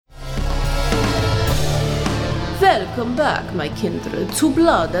Welcome back, my kindred, to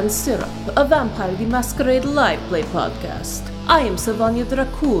Blood and Syrup, a Vampire the Masquerade live play podcast. I am Savanya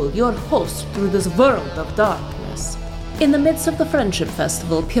Dracul, your host through this world of darkness. In the midst of the Friendship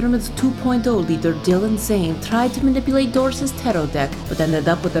Festival, Pyramid 2.0 leader Dylan Zane tried to manipulate Doris's tarot deck, but ended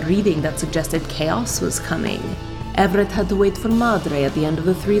up with a reading that suggested chaos was coming. Everett had to wait for Madre at the end of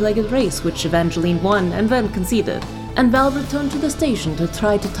the three-legged race, which Evangeline won and then conceded, and Val returned to the station to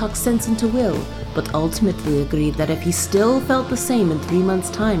try to talk sense into Will, but ultimately agreed that if he still felt the same in 3 months'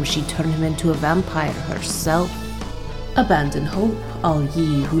 time, she'd turn him into a vampire herself. Abandon hope, all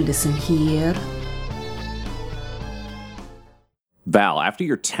ye who listen here. Val, after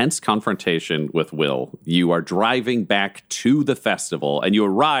your tense confrontation with Will, you are driving back to the festival, and you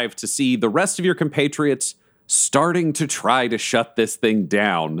arrive to see the rest of your compatriots starting to try to shut this thing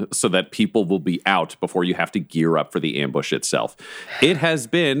down so that people will be out before you have to gear up for the ambush itself. It has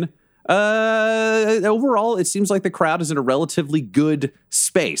been... overall, it seems like the crowd is in a relatively good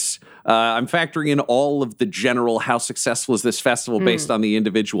space. I'm factoring in all of the general how successful is this festival based on the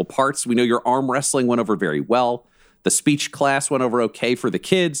individual parts. We know your arm wrestling went over very well. The speech class went over okay for the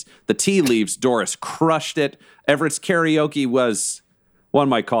kids. The tea leaves, Doris crushed it. Everett's karaoke was, one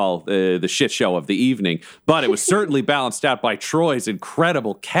might call, the shit show of the evening. But it was certainly balanced out by Troy's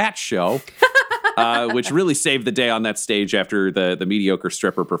incredible cat show. Which really saved the day on that stage after the mediocre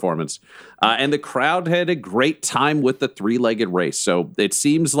stripper performance. And the crowd had a great time with the three-legged race. So it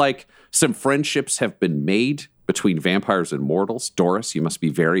seems like some friendships have been made between vampires and mortals. Doris, you must be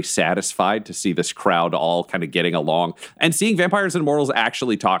very satisfied to see this crowd all kind of getting along. And seeing vampires and mortals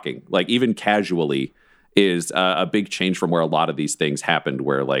actually talking, like even casually, is a big change from where a lot of these things happened,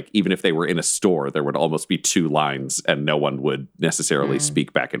 where like even if they were in a store, there would almost be two lines and no one would necessarily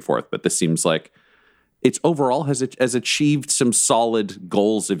speak back and forth. But this seems like it's overall has achieved some solid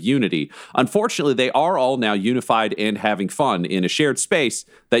goals of unity. Unfortunately, they are all now unified and having fun in a shared space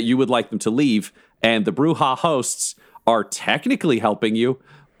that you would like them to leave. And the Brujah hosts are technically helping you,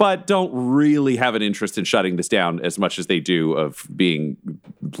 but don't really have an interest in shutting this down as much as they do of being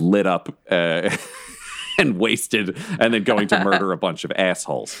lit up and wasted and then going to murder a bunch of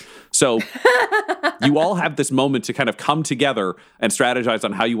assholes. So you all have this moment to kind of come together and strategize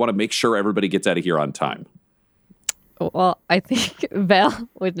on how you want to make sure everybody gets out of here on time. Well, I think Val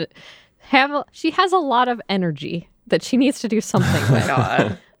would she has a lot of energy that she needs to do something with.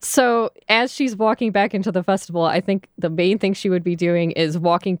 God. So as she's walking back into the festival, I think the main thing she would be doing is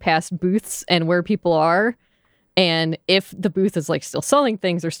walking past booths and where people are. And if the booth is like still selling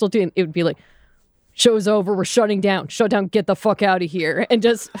things or still doing, it would be like, show's over, we're shutting down. Shut down, get the fuck out of here. And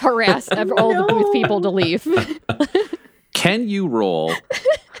just harass all the booth people to leave. Can you roll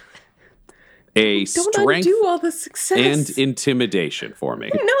a Don't strength undo all the success. and intimidation for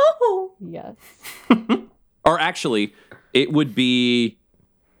me? No. Yes. Or actually, it would be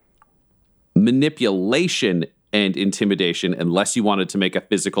manipulation and intimidation unless you wanted to make a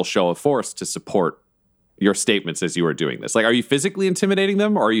physical show of force to support your statements as you are doing this. Like, are you physically intimidating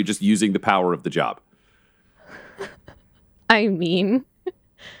them, or are you just using the power of the job? I mean,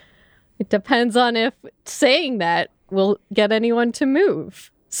 it depends on if saying that will get anyone to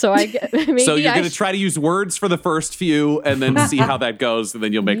move. So I maybe So you're going to try to use words for the first few and then see how that goes, and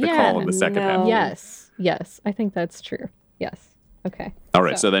then you'll make the call in the second half. Yes, I think that's true. Yes. Okay. All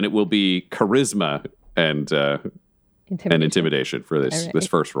right, so then it will be charisma and intimidation for this right. this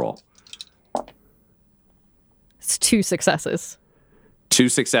first roll. It's 2 successes. 2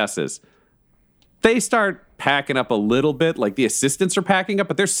 successes. They start packing up a little bit, like the assistants are packing up,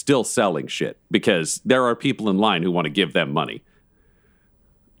 but they're still selling shit because there are people in line who want to give them money.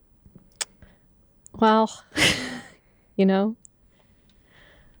 Well, you know,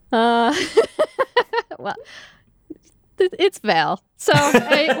 well, it's Val. So,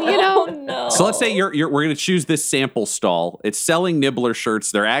 No. So let's say we're going to choose this sample stall. It's selling Nibbler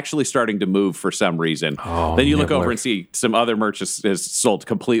shirts. They're actually starting to move for some reason. Then you look over and see some other merch is sold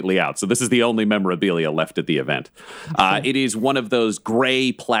completely out. So this is the only memorabilia left at the event. It is one of those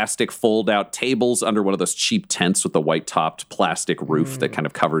gray plastic fold-out tables under one of those cheap tents with the white-topped plastic roof that kind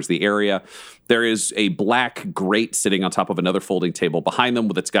of covers the area. There is a black grate sitting on top of another folding table behind them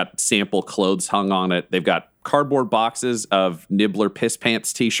that's got sample clothes hung on it. They've got cardboard boxes of Nibbler Piss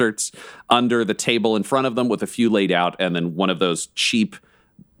Pants t-shirts under the table in front of them with a few laid out, and then one of those cheap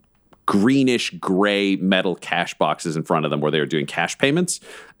greenish gray metal cash boxes in front of them where they're doing cash payments.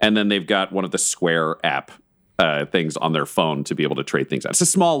 And then they've got one of the Square app things on their phone to be able to trade things out. It's a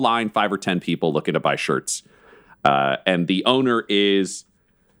small line, 5 or 10 people looking to buy shirts. And the owner is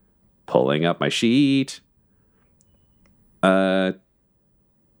pulling up my sheet.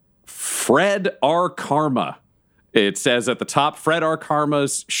 Fred R. Karma It says at the top, Fred R.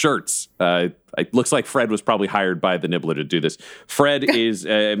 Karma's shirts. It looks like Fred was probably hired by the Nibbler to do this. Fred is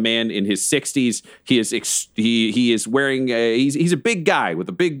a man in his 60s. He is wearing he's a big guy with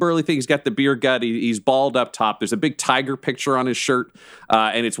a big burly thing. He's got the beer gut. He's bald up top. There's a big tiger picture on his shirt,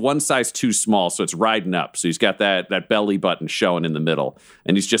 and it's one size too small, so it's riding up. So he's got that belly button showing in the middle,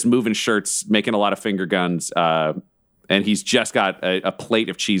 and he's just moving shirts, making a lot of finger guns. And he's just got a plate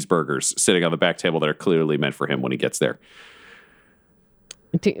of cheeseburgers sitting on the back table that are clearly meant for him when he gets there.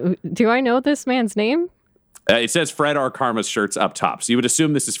 Do I know this man's name? It says Fred R. Karma's shirts up top. So you would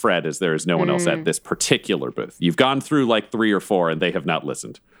assume this is Fred, as there is no one else at this particular booth. You've gone through like 3 or 4, and they have not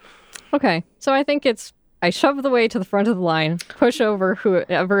listened. Okay, so I think I shove the way to the front of the line, push over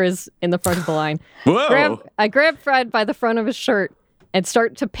whoever is in the front of the line. Whoa! I grab Fred by the front of his shirt and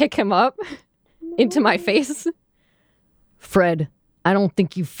start to pick him up into my face. Fred, I don't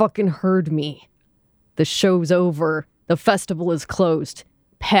think you fucking heard me. The show's over. The festival is closed.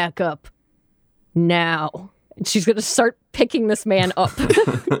 Pack up. Now. And she's going to start picking this man up.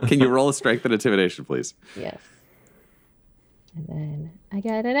 Can you roll a strength and intimidation, please? Yes. And then I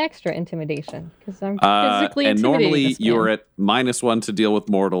got an extra intimidation because I'm physically and intimidating normally this man. you're at -1 to deal with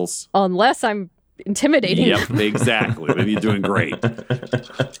mortals. Unless I'm intimidating Yep, them. exactly. Then you're doing great. I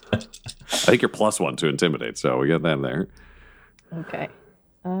think you're +1 to intimidate, so we got that in there. Okay.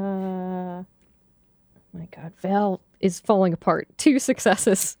 My God, Val is falling apart. 2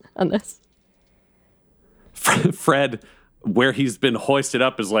 successes on this. Fred, where he's been hoisted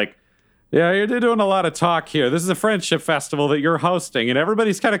up, is like, yeah, you're doing a lot of talk here. This is a friendship festival that you're hosting, and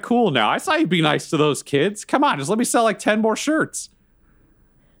everybody's kind of cool now. I saw you be nice to those kids. Come on, just let me sell like 10 more shirts.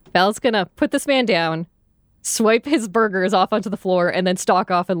 Val's gonna put this man down, swipe his burgers off onto the floor, and then stalk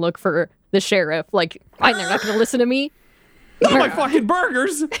off and look for the sheriff. Like, fine, they're not gonna listen to me. Not my fucking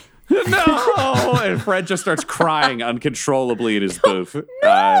burgers. No. And Fred just starts crying uncontrollably in his booth.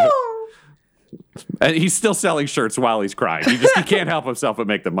 And he's still selling shirts while he's crying. He can't help himself but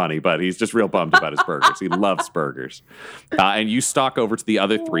make the money, but he's just real bummed about his burgers. He loves burgers. And you stalk over to the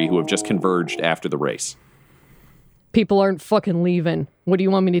other 3 who have just converged after the race. People aren't fucking leaving. What do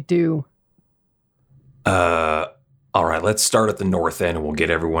you want me to do? All right, let's start at the north end and we'll get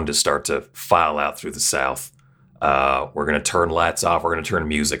everyone to start to file out through the south. We're going to turn lights off. We're going to turn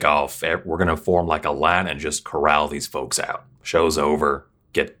music off. We're going to form like a line and just corral these folks out. Show's over.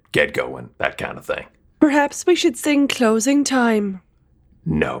 Get going. That kind of thing. Perhaps we should sing closing time.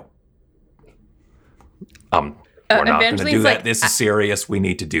 No. We're not going to do that. Like, This is serious. We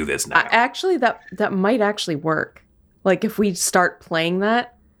need to do this now. Actually, that might actually work. Like, if we start playing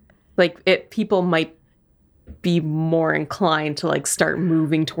that, like, people might be more inclined to, like, start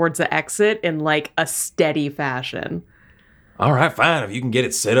moving towards the exit in, like, a steady fashion. All right, fine. If you can get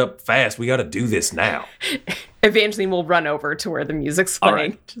it set up fast, we got to do this now. Evangeline will run over to where the music's playing. All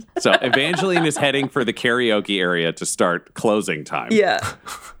right. So Evangeline is heading for the karaoke area to start closing time.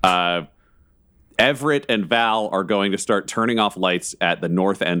 Yeah. Everett and Val are going to start turning off lights at the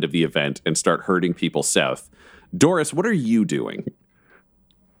north end of the event and start herding people south. Doris, what are you doing?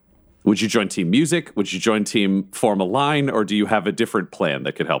 Would you join Team Music? Would you join Team Form a Line? Or do you have a different plan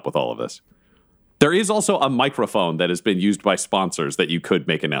that could help with all of this? There is also a microphone that has been used by sponsors that you could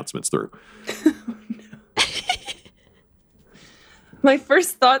make announcements through. My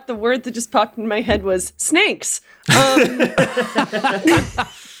first thought, the word that just popped in my head was snakes.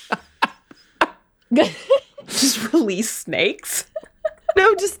 Just release snakes?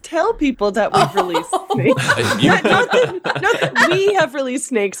 No, just tell people that we've released snakes. Not that we have released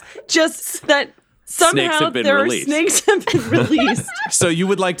snakes, just that somehow snakes have been released. So you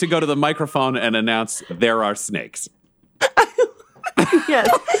would like to go to the microphone and announce there are snakes? Yes,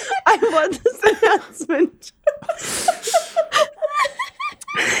 I want this announcement.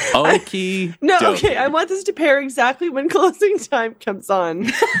 Okie No, dokie. okay, I want this to pair exactly when closing time comes on.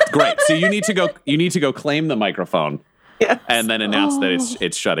 Great. So you need to go claim the microphone. Yes. And then announce that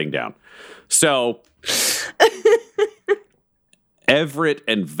it's shutting down. So Everett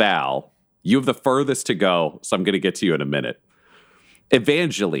and Val, you have the furthest to go, so I'm going to get to you in a minute.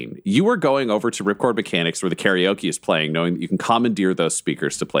 Evangeline, you are going over to Ripcord Mechanics where the karaoke is playing, knowing that you can commandeer those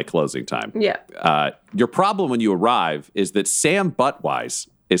speakers to play closing time. Yeah. Your problem when you arrive is that Sam Buttwise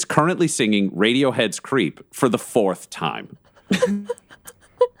is currently singing Radiohead's Creep for the 4th time.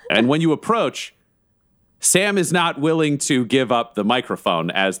 And when you approach, Sam is not willing to give up the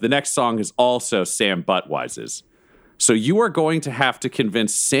microphone, as the next song is also Sam Buttwise's. So you are going to have to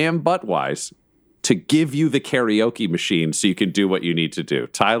convince Sam Buttwise to give you the karaoke machine so you can do what you need to do.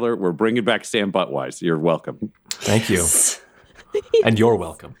 Tyler, we're bringing back Sam Buttwise. You're welcome. Thank you. And you're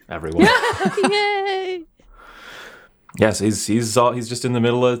welcome, everyone. Yay! Yes, he's just in the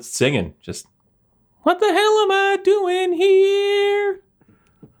middle of singing. Just, what the hell am I doing here?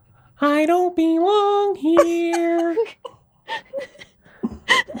 I don't belong here. All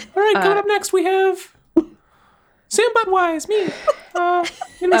right, coming up next we have Sam Budwise, me.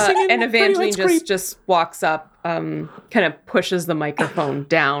 And Evangeline just walks up, kind of pushes the microphone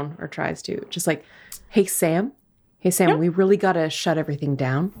down, or tries to, just like, hey Sam, yep. We really gotta shut everything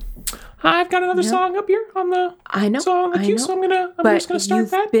down. I've got another song up here on the queue, so I'm just gonna start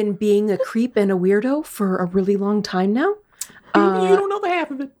that. You've been being a creep and a weirdo for a really long time now. You don't know the half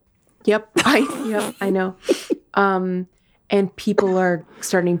of it. Yep, I know. And people are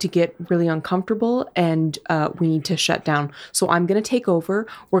starting to get really uncomfortable, and we need to shut down. So I'm going to take over.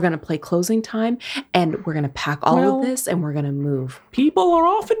 We're going to play closing time, and we're going to pack all of this, and we're going to move. People are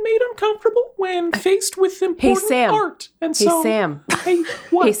often made uncomfortable when faced with important art. And Sam. Hey,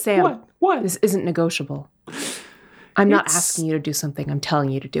 what? Hey, Sam. What? This isn't negotiable. I'm not asking you to do something. I'm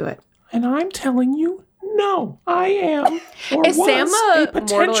telling you to do it. And I'm telling you, no, I am. Or is was Sam a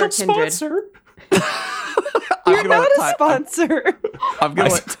potential sponsor. You're not a sponsor. I'm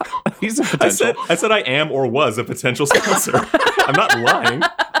gonna he's a potential. I said I am or was a potential sponsor. I'm not lying.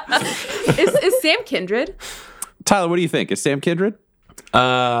 Is Sam Kindred? Tyler, what do you think? Is Sam Kindred?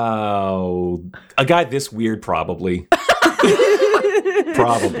 A guy this weird, probably.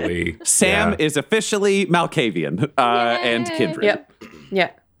 Probably. Sam is officially Malkavian and Kindred. Yep.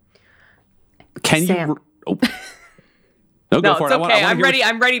 Yeah. Can Sam. you? No, go for it's it. Okay.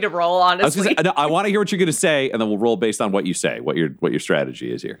 I'm ready to roll. Honestly, I want to hear what you're going to say, and then we'll roll based on what you say. What your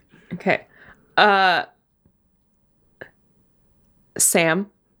strategy is here. Okay.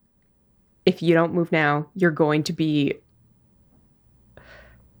 Sam, if you don't move now, you're going to be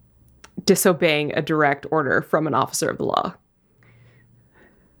disobeying a direct order from an officer of the law.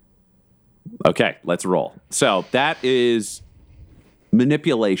 Okay, let's roll. So that is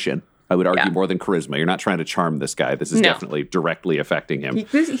manipulation. I would argue more than charisma. You're not trying to charm this guy. This is definitely directly affecting him. He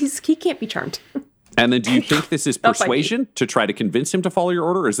can't be charmed. And then do you think this is persuasion to try to convince him to follow your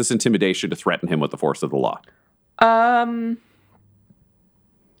order, or is this intimidation to threaten him with the force of the law? I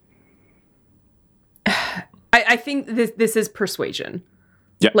think this is persuasion.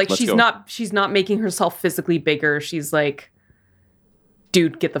 Yeah, like she's not making herself physically bigger. She's like,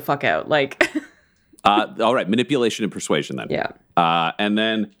 dude, get the fuck out. Like all right, manipulation and persuasion then. Yeah. And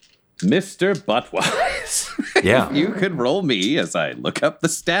then Mr. Buttwise. Yeah. You could roll me as I look up the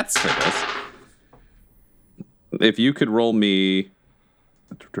stats for this. If you could roll me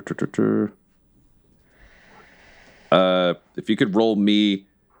if you could roll me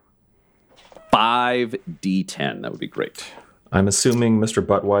 5d10, that would be great. I'm assuming Mr.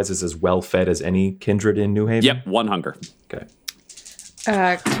 Buttwise is as well fed as any kindred in New Haven? Yep, 1 hunger. Okay.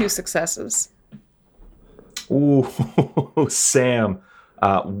 2 successes. Ooh, Sam.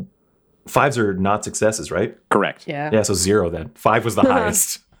 5s are not successes, right? Correct. Yeah, so 0 then. 5 was the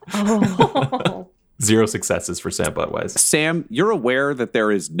highest. Oh. 0 successes for Sam Budwise. Sam, you're aware that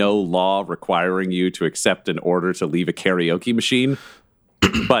there is no law requiring you to accept an order to leave a karaoke machine,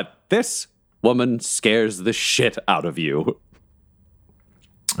 but this woman scares the shit out of you.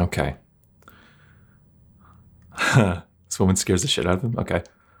 Okay. This woman scares the shit out of him? Okay.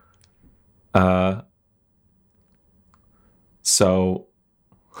 So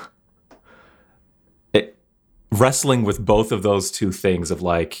wrestling with both of those two things of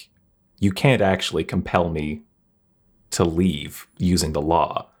like, you can't actually compel me to leave using the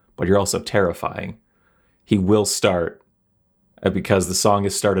law, but you're also terrifying. He will start, because the song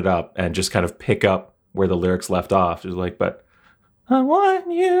is started up, and just kind of pick up where the lyrics left off. Just like, but I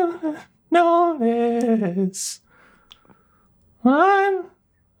want you to know this. I'm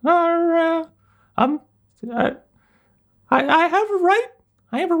around. I have a right.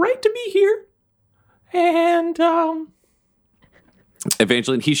 I have a right to be here. And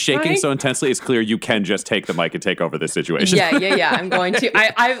Evangeline, he's shaking so intensely it's clear you can just take the mic and take over this situation. Yeah. I'm going to.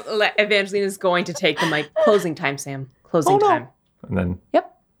 Evangeline is going to take the mic. Closing time, Sam. Closing time. And then.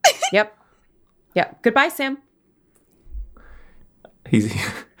 Yep. Goodbye, Sam. He's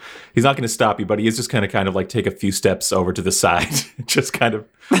not going to stop you, but he is just kind of like take a few steps over to the side. Just kind of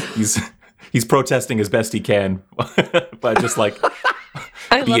he's protesting as best he can, but just like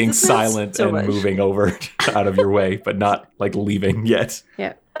being silent and moving over out of your way, but not like leaving yet.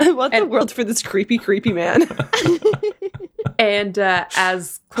 Yeah. I want the world for this creepy man. And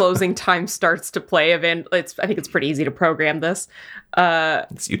as closing time starts to play, I think it's pretty easy to program this.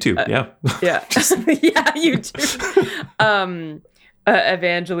 It's YouTube, yeah. Yeah, yeah, YouTube.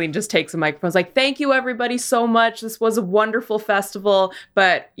 Evangeline just takes a microphone. It's like, thank you everybody so much. This was a wonderful festival,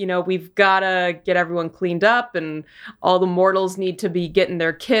 but we've gotta get everyone cleaned up, and all the mortals need to be getting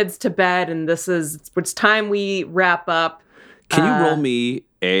their kids to bed, and it's time we wrap up. Can you roll me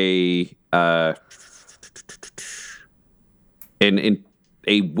in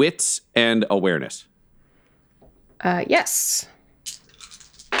a wits and awareness? Yes.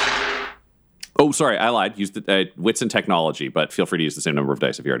 Oh, sorry, I lied. Use the wits and technology, but feel free to use the same number of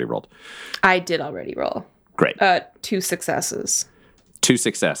dice if you already rolled. I did already roll. Great. 2 successes. 2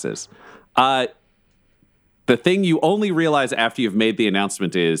 successes. The thing you only realize after you've made the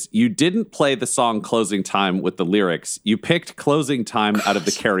announcement is you didn't play the song Closing Time with the lyrics. You picked Closing Time out of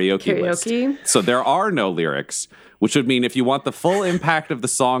the karaoke list. So there are no lyrics, which would mean if you want the full impact of the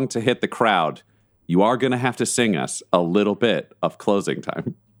song to hit the crowd, you are going to have to sing us a little bit of Closing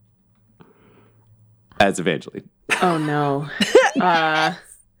Time. As Evangeline. Oh, no.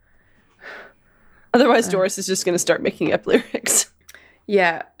 Otherwise, Doris is just going to start making up lyrics.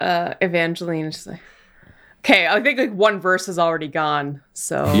 Yeah, Evangeline is like, okay, I think one verse is already gone,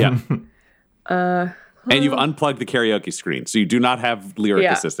 so... Yeah. And you've unplugged the karaoke screen, so you do not have lyric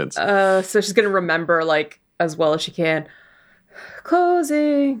assistance. So she's going to remember, as well as she can.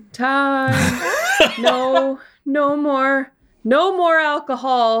 Closing time. No more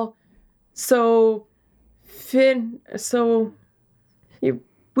alcohol. So you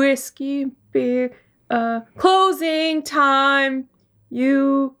whiskey, beer, closing time.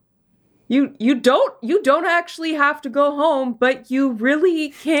 You don't actually have to go home, but you really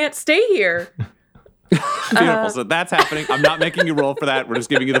can't stay here. Beautiful. So that's happening. I'm not making you roll for that. We're just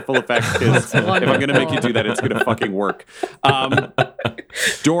giving you the full effect because if I'm going to make you do that, it's going to fucking work.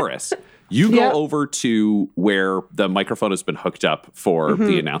 Doris, you go over to where the microphone has been hooked up for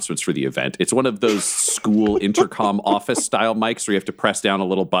the announcements for the event. It's one of those school intercom office style mics where you have to press down a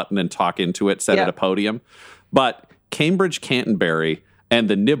little button and talk into it, set at a podium. But Cambridge Canterbury and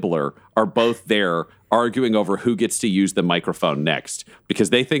the Nibbler are both there arguing over who gets to use the microphone next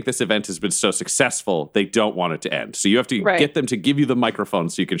because they think this event has been so successful, they don't want it to end. So you have to get them to give you the microphone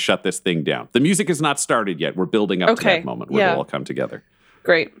so you can shut this thing down. The music has not started yet. We're building up to that moment where it'll all come together.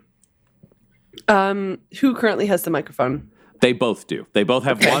 Great. Who currently has the microphone? They both do. They both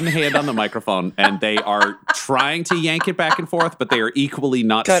have one hand on the microphone, and they are trying to yank it back and forth, but they are equally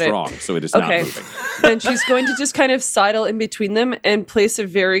not strong, so it is not moving. And she's going to just kind of sidle in between them and place a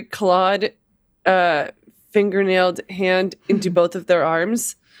very clawed, fingernailed hand into both of their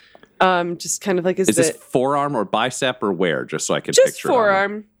arms. Just kind of like is this forearm or bicep or where? Just so I can just picture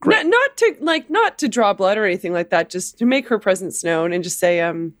forearm. Not to draw blood or anything like that. Just to make her presence known and just say,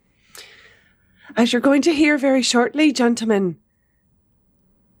 as you're going to hear very shortly, gentlemen,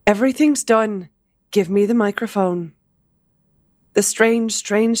 everything's done. Give me the microphone. The strange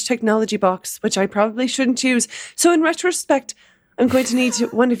technology box, which I probably shouldn't use. So in retrospect, I'm going to need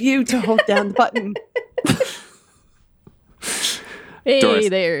one of you to hold down the button. Hey Doris.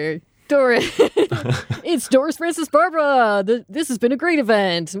 there, Doris. It's Doris Francis Barbara. This has been a great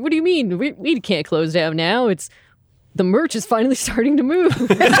event. What do you mean? We can't close down now. The merch is finally starting to move.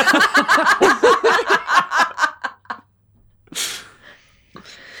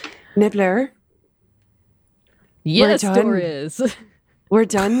 Nibbler? Yes, Doris. We're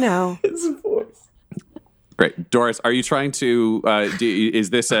done now. Great. Doris, are you trying to, is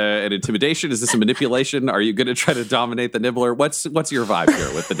this an intimidation? Is this a manipulation? Are you going to try to dominate the Nibbler? What's your vibe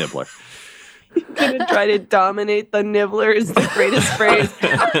here with the Nibbler? Going to try to dominate the Nibbler is the greatest phrase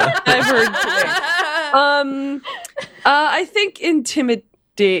I've heard today. I think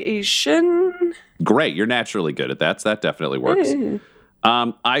intimidation. Great. You're naturally good at that. So that definitely works.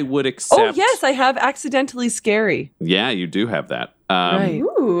 I would accept. Oh, yes. I have accidentally scary. Yeah, you do have that. Right.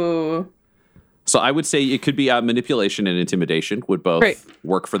 Ooh. So I would say it could be manipulation and intimidation would both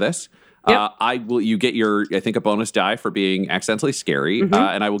work for this. Yep. You get I think a bonus die for being accidentally scary,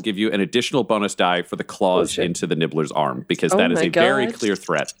 and I will give you an additional bonus die for the claws into the Nibbler's arm because that is a very clear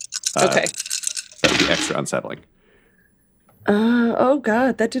threat. Okay. That would be extra unsettling. Oh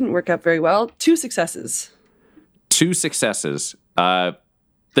God, that didn't work out very well. 2 successes. 2 successes. The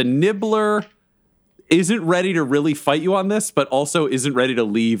Nibbler isn't ready to really fight you on this, but also isn't ready to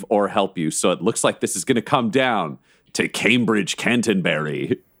leave or help you. So it looks like this is going to come down to Cambridge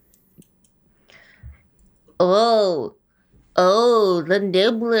Canterbury. Oh, the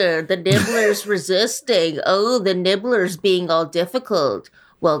Nibbler. The Nibbler's resisting. Oh, the Nibbler's being all difficult.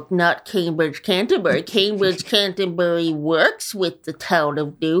 Well, not Cambridge Canterbury. Cambridge Canterbury works with the town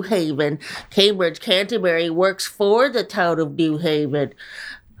of New Haven. Cambridge Canterbury works for the town of New Haven.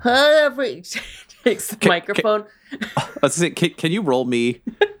 Takes the microphone. Let's see. Can you roll me?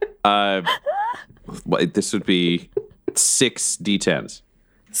 This would be 6 d10s.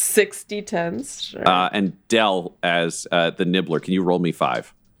 6 d10s. Sure. And Del as the nibbler. Can you roll me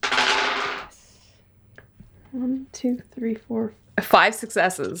 5? 1, 2, 3, 4, 5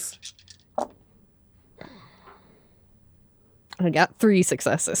 successes. I got 3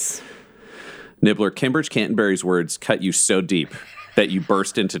 successes. Nibbler, Cambridge Canterbury's words cut you so deep that you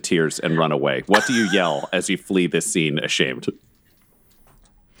burst into tears and run away. What do you yell as you flee this scene ashamed?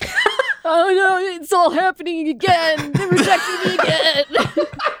 Oh no, it's all happening again. They're rejecting me again.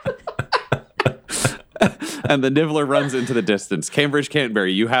 And the nibbler runs into the distance. Cambridge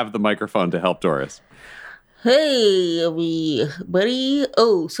Canterbury, you have the microphone to help Doris. Hey, buddy.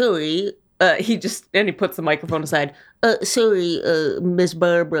 Oh, sorry. He puts the microphone aside. Sorry, Miss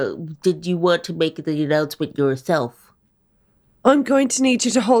Barbara. Did you want to make the announcement yourself? I'm going to need you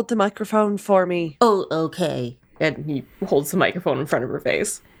to hold the microphone for me. Oh, okay. And he holds the microphone in front of her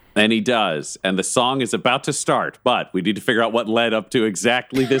face. And he does. And the song is about to start, but we need to figure out what led up to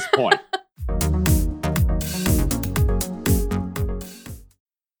exactly this point.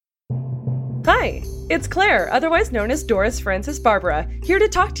 Hi, it's Claire, otherwise known as Doris Francis Barbara, here to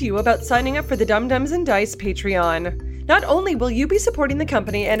talk to you about signing up for the Dum Dums and Dice Patreon. Not only will you be supporting the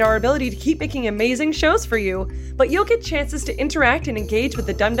company and our ability to keep making amazing shows for you, but you'll get chances to interact and engage with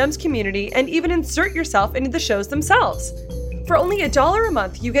the Dum Dums community and even insert yourself into the shows themselves. For only $1 a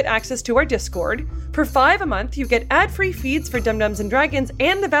month, you get access to our Discord. For $5 a month, you get ad-free feeds for Dum Dums and Dragons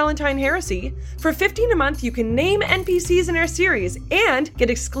and the Valentine Heresy. For $15 a month, you can name NPCs in our series and get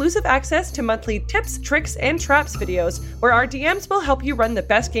exclusive access to monthly tips, tricks, and traps videos where our DMs will help you run the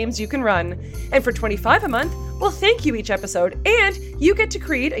best games you can run. And for $25 a month, we'll thank you each episode, and you get to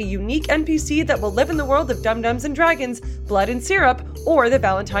create a unique NPC that will live in the world of Dum Dums and Dragons, Blood and Syrup, or the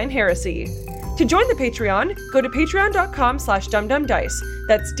Valentine Heresy. To join the Patreon, go to patreon.com/dumdumdice.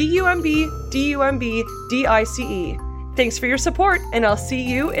 That's DUMBDUMBDICE. Thanks for your support, and I'll see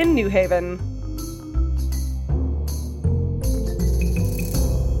you in New Haven.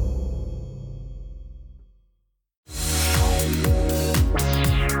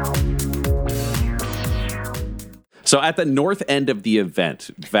 So at the north end of the event,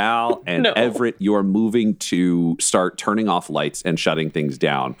 Val and Everett, you're moving to start turning off lights and shutting things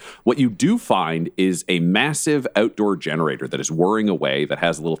down. What you do find is a massive outdoor generator that is whirring away, that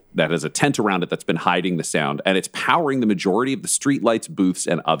has a tent around it that's been hiding the sound, and it's powering the majority of the streetlights, booths,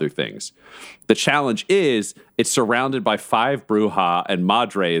 and other things. The challenge is it's surrounded by 5 Brujah, and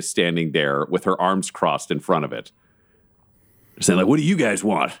Madre is standing there with her arms crossed in front of it. They're saying, like, what do you guys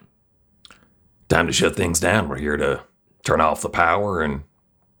want? Time to shut things down. We're here to turn off the power and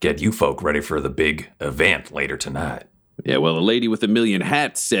get you folk ready for the big event later tonight. Yeah, well, the lady with a million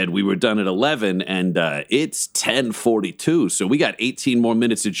hats said we were done at 11, and it's 10:42, so we got 18 more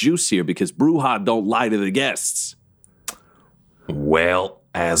minutes of juice here because Brujah don't lie to the guests. Well,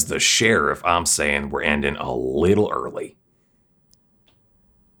 as the sheriff, I'm saying we're ending a little early.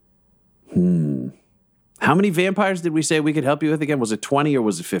 How many vampires did we say we could help you with again? Was it 20 or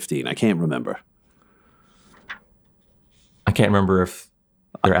was it 15? I can't remember. I can't remember if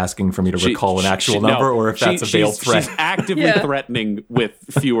they're asking for me to recall an actual number or if that's a veiled threat. She's actively threatening with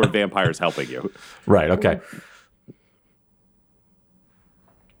fewer vampires helping you. Right, okay.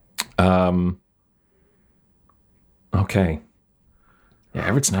 Okay. Yeah,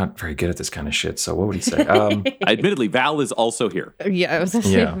 Everett's not very good at this kind of shit, so what would he say? Admittedly, Val is also here. Yeah, I was going to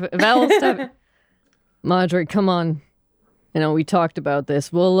say, Val, stop. Madre, come on. You know, we talked about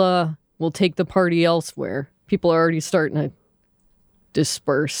this. We'll take the party elsewhere. People are already starting to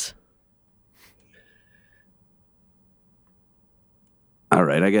disperse. All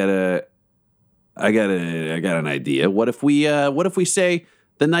right, I got an idea. What if we say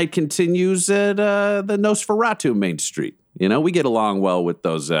the night continues at the Nosferatu Main Street? You know, we get along well with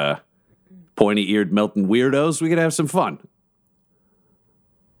those pointy-eared melting weirdos. We could have some fun.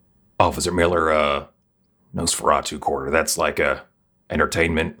 Officer Miller, Nosferatu Quarter. That's like a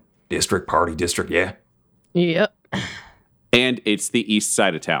entertainment district, party district, yeah? Yep. And it's the east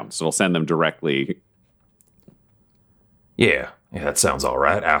side of town, so it'll send them directly. Yeah, that sounds all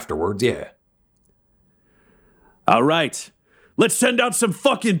right. Afterwards, yeah. All right. Let's send out some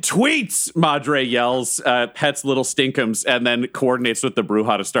fucking tweets, Madre yells, pets little stinkums, and then coordinates with the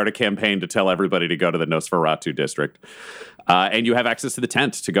Brujah to start a campaign to tell everybody to go to the Nosferatu district. And you have access to the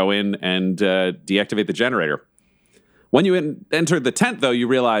tent to go in and deactivate the generator. When you enter the tent, though, you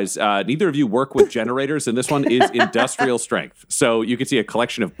realize neither of you work with generators, and this one is industrial strength. So you can see a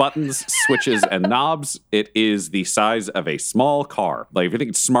collection of buttons, switches, and knobs. It is the size of a small car. Like, if you think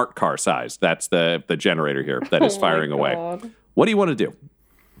it's smart car size, that's the generator here that is firing away. What do you want to do?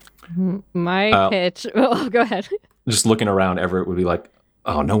 My pitch. Oh, go ahead. Just looking around, Everett would be like,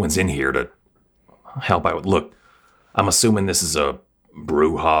 oh, no one's in here to help out. Look, I'm assuming this is a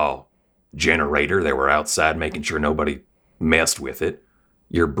brew hall generator. They were outside making sure nobody messed with it.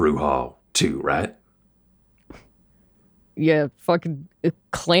 You're brew hall too, right? Yeah, fucking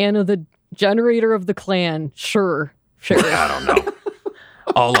clan of the generator of the clan. Sure. I don't know.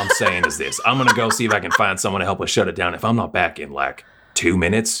 All I'm saying is this. I'm going to go see if I can find someone to help us shut it down. If I'm not back in like 2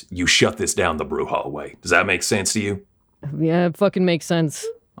 minutes, you shut this down the brew hall way. Does that make sense to you? Yeah, it fucking makes sense.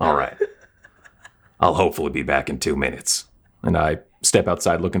 All right. I'll hopefully be back in 2 minutes. And I step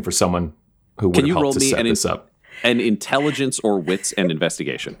outside looking for someone who would help to set this up. An intelligence or wits and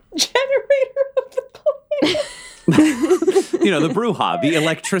investigation. Generator of the clan. The Brujah, the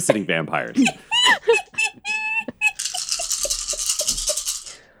electricity vampires.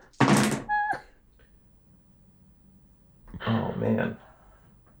 Oh, man.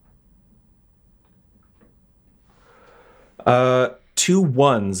 2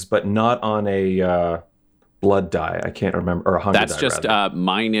 1s, but not on a blood die. I can't remember. Or a hunger die, That's just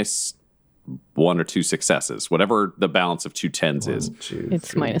minus 1 or 2 successes. Whatever the balance of 2 10s is. 2, it's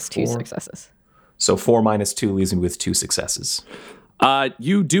 3, minus 2 4. successes. So 4 minus 2 leaves me with 2 successes.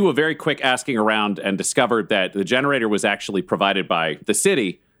 You do a very quick asking around and discovered that the generator was actually provided by the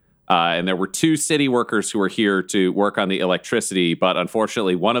city. And there were 2 city workers who were here to work on the electricity, but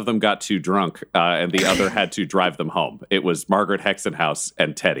unfortunately, one of them got too drunk, and the other had to drive them home. It was Margaret Hexenhaus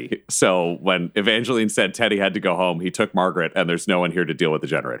and Teddy. So when Evangeline said Teddy had to go home, he took Margaret, and there's no one here to deal with the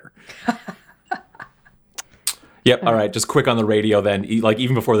generator. Yep. All right. Just quick on the radio then. Like,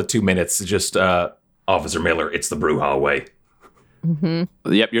 even before the 2 minutes, just Officer Miller, it's the Brujah way.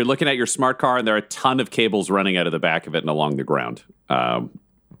 Mm-hmm. Yep. You're looking at your smart car, and there are a ton of cables running out of the back of it and along the ground.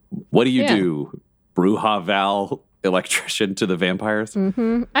 What do you do? Brujah Val, electrician to the vampires?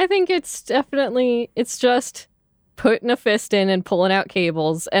 Mm-hmm. I think it's just putting a fist in and pulling out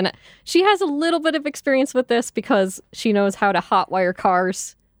cables. And she has a little bit of experience with this because she knows how to hotwire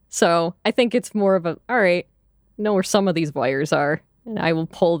cars. So I think it's more of all right, know where some of these wires are, and I will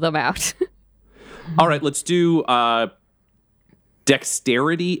pull them out. All right, let's do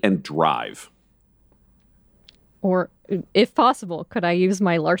dexterity and drive. Or, if possible, could I use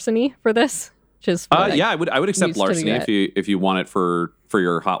my larceny for this? I would accept larceny if you want it for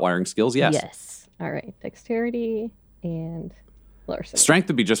your hot wiring skills. Yes. Yes. All right. Dexterity and larceny. Strength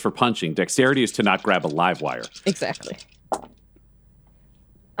would be just for punching. Dexterity is to not grab a live wire. Exactly.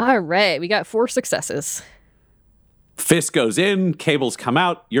 All right. We got 4 successes. Fist goes in. Cables come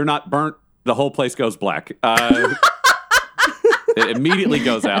out. You're not burnt. The whole place goes black. It immediately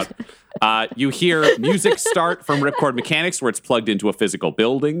goes out. You hear music start from Ripcord Mechanics where it's plugged into a physical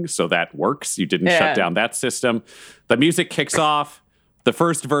building, so that works. You didn't shut down that system. The music kicks off. The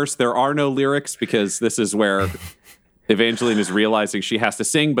first verse, there are no lyrics because this is where Evangeline is realizing she has to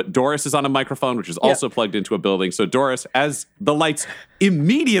sing, but Doris is on a microphone, which is also plugged into a building. So Doris, as the lights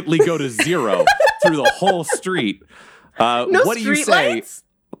immediately go to 0 through the whole street, what do you say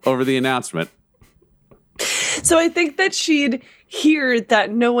over the announcement? So I think that she'd hear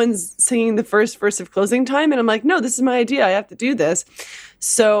that no one's singing the first verse of Closing Time, and I'm like, no, this is my idea. I have to do this.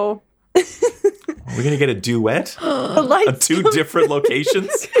 So we're going to get a duet on 2 different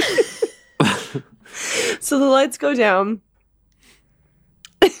locations. So the lights go down.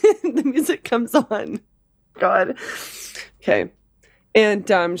 The music comes on. God. Okay.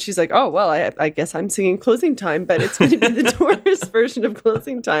 And she's like, oh, well, I guess I'm singing Closing Time, but it's going to be the Doris version of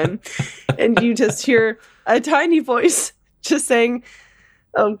Closing Time. And you just hear a tiny voice just saying,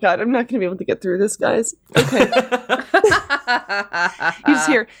 oh, God, I'm not going to be able to get through this, guys. Okay. You just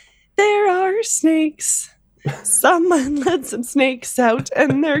hear, there are snakes. Someone let some snakes out,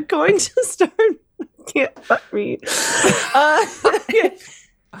 and they're going to start. Can't fuck me.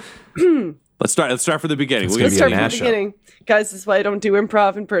 Let's start from the beginning. Let's start from the beginning. Guys, this is why I don't do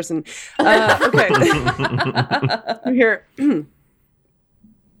improv in person. Okay. Here.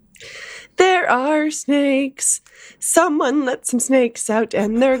 There are snakes. Someone let some snakes out,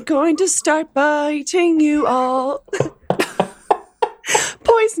 and they're going to start biting you all.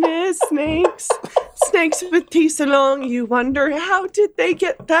 Poisonous snakes. Snakes with teeth so long, you wonder, how did they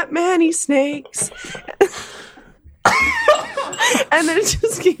get that many snakes? And then it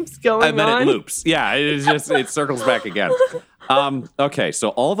just keeps going on. And then it loops. Yeah, it circles back again. Okay, so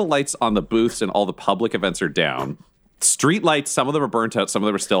all the lights on the booths and all the public events are down. street lights, some of them are burnt out, some of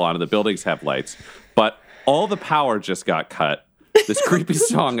them are still on, and the buildings have lights. But all the power just got cut. This creepy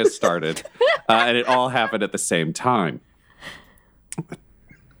song has started, and it all happened at the same time.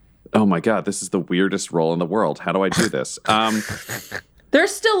 Oh my God, this is the weirdest roll in the world. How do I do this?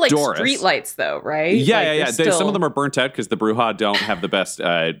 There's still like Doris. street lights though, right? Yeah. Still... Some of them are burnt out because the Brujah don't have the best,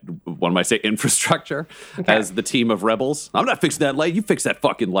 one might say, infrastructure as the team of rebels. I'm not fixing that light. You fix that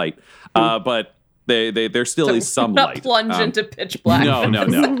fucking light. But there still is some not light. Plunge into pitch black.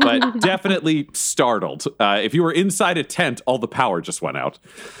 No. But definitely startled. If you were inside a tent, all the power just went out.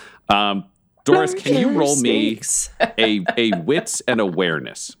 Doris, can you roll me a wits and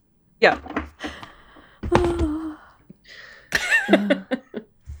awareness? Yeah.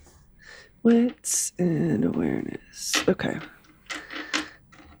 Wits and awareness. Okay.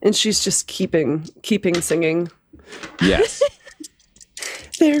 And she's just keeping singing. Yes.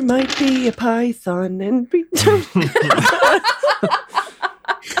 There might be a python and we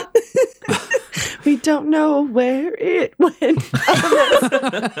don't know where it went.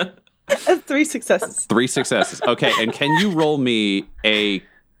 That's 3 successes. 3 successes. Okay, and can you roll me a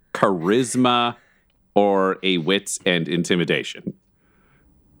charisma or a wits and intimidation?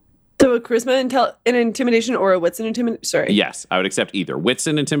 So a charisma and intimidation, or a wits and intimidation? Sorry. Yes, I would accept either. Wits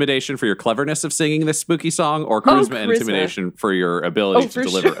and intimidation for your cleverness of singing this spooky song, or charisma and intimidation for your ability to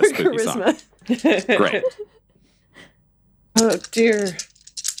deliver a spooky song. Great. Oh, dear.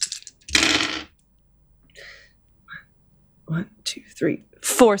 1, 2, 3,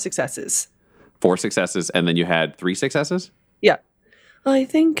 4 successes. 4 successes, and then you had 3 successes? Yeah. I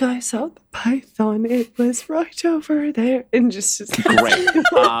think I saw the python. It was right over there. And just great.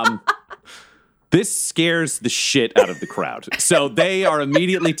 This scares the shit out of the crowd. So they are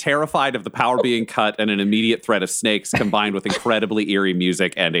immediately terrified of the power being cut and an immediate threat of snakes, combined with incredibly eerie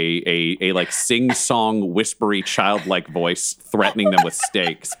music and a like sing-song, whispery, childlike voice threatening them with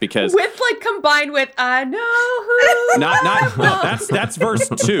stakes. Because combined with I know who. That's verse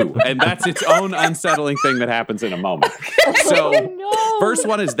 2, and that's its own unsettling thing that happens in a moment. So verse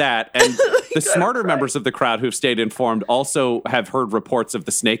 1 is that, and the smarter members of the crowd who've stayed informed also have heard reports of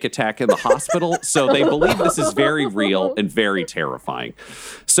the snake attack in the hospital. So they believe this is very real and very terrifying.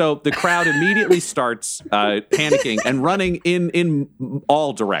 So the crowd immediately starts panicking and running in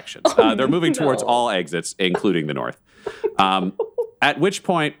all directions. They're moving towards all exits, including the north. At which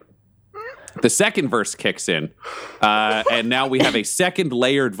point, the second verse kicks in, and now we have a second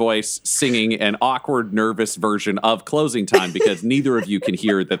layered voice singing an awkward, nervous version of Closing Time because neither of you can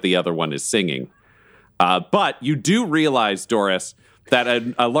hear that the other one is singing. But you do realize, Doris, that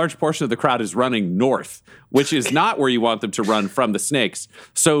a large portion of the crowd is running north, which is not where you want them to run from the snakes.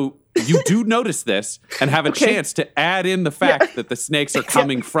 So you do notice this and have a chance to add in the fact that the snakes are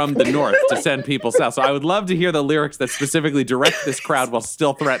coming from the north to send people south. So I would love to hear the lyrics that specifically direct this crowd while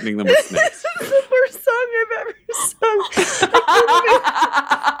still threatening them with snakes. This is the worst song I've ever sung.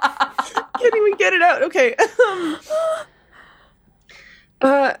 I can't even get it out. Okay.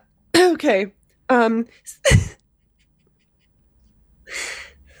 Okay.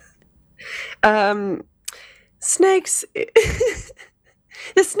 Snakes.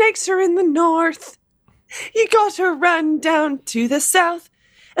 The snakes are in the north. You gotta run down to the south,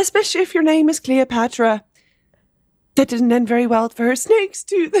 especially if your name is Cleopatra. That didn't end very well for her. Snakes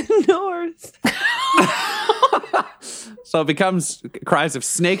to the north. So it becomes cries of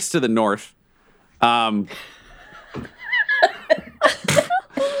snakes to the north.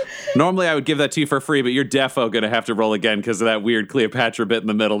 Normally I would give that to you for free, but you're defo going to have to roll again because of that weird Cleopatra bit in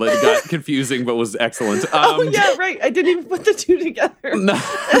the middle that got confusing but was excellent. Oh, yeah, right. I didn't even put the two together. No.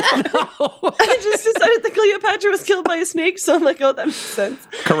 I just decided that Cleopatra was killed by a snake, so I'm like, oh, that makes sense.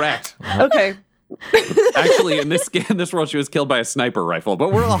 Correct. Okay. Actually, in this world, she was killed by a sniper rifle,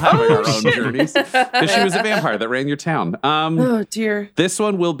 but we're all having our own journeys. Because she was a vampire that ran your town. Oh, dear. This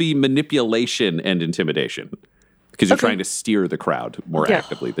one will be manipulation and intimidation. Because you're trying to steer the crowd more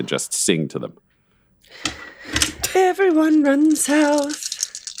actively than just sing to them. Everyone runs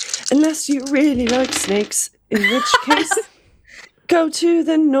south, unless you really like snakes, in which case, go to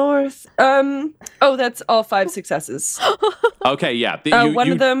the north. That's all 5 successes. Okay, yeah. One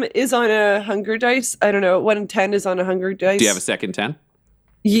of them is on a hunger dice. I don't know. 1 in 10 is on a hunger dice. Do you have a second 10?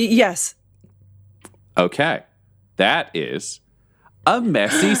 Yes. Okay. That is a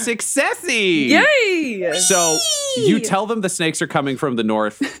messy successy. Yay! So you tell them the snakes are coming from the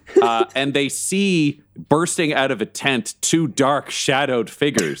north, and they see bursting out of a tent 2 dark, shadowed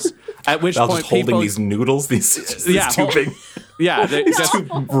figures. At which point, just holding these noodles, these two big, yeah, these two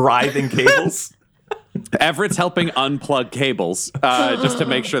writhing cables. Everett's helping unplug cables just to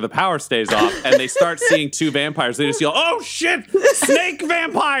make sure the power stays off, and they start seeing two vampires. They just yell, "Oh shit, snake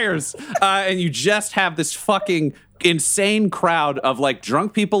vampires!" And you just have this fucking insane crowd of like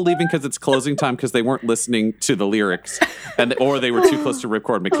drunk people leaving because it's closing time because they weren't listening to the lyrics, or they were too close to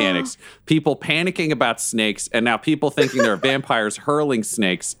ripcord mechanics. People panicking about snakes, and now people thinking there are vampires hurling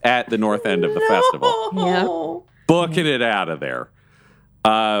snakes at the north end of the festival. Yeah. Booking it out of there.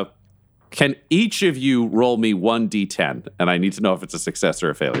 Can each of you roll me 1d10? And I need to know if it's a success or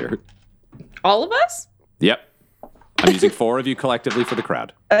a failure. All of us? Yep. I'm using 4 of you collectively for the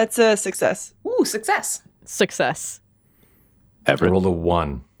crowd. That's a success. Ooh, success. Success. I Everett. rolled a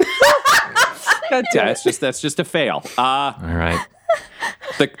 1. God damn it. That's just a fail. All right.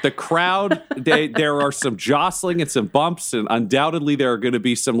 The crowd, there are some jostling and some bumps, and undoubtedly there are going to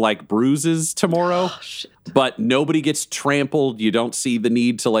be some like bruises tomorrow. Oh, shit. But nobody gets trampled. You don't see the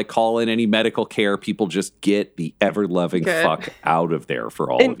need to like call in any medical care. People just get the ever-loving Good. fuck out of there for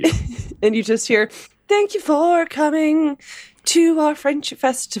all of you. And you just hear, "Thank you for coming to our French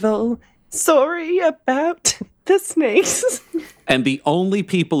festival. Sorry about the snakes." And the only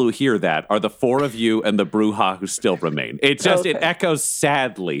people who hear that are the 4 of you and the Bruja who still remain. It echoes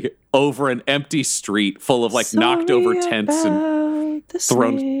sadly over an empty street full of like knocked over tents and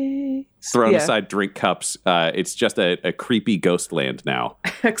thrown aside drink cups. It's just a creepy ghost land now.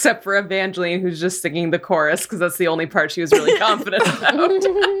 Except for Evangeline, who's just singing the chorus, because that's the only part she was really confident about.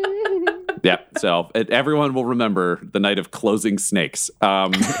 Yeah, so everyone will remember the night of closing snakes.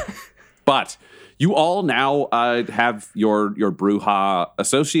 But you all now have your Bruja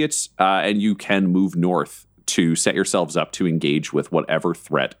associates, and you can move north to set yourselves up to engage with whatever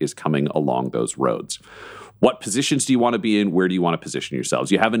threat is coming along those roads. What positions do you want to be in? Where do you want to position yourselves?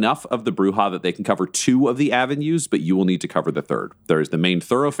 You have enough of the Bruja that they can cover 2 of the avenues, but you will need to cover the 3rd. There is the main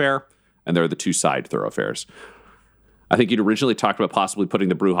thoroughfare, and there are the 2 side thoroughfares. I think you'd originally talked about possibly putting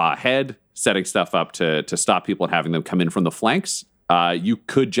the Bruja ahead, setting stuff up to stop people and having them come in from the flanks. You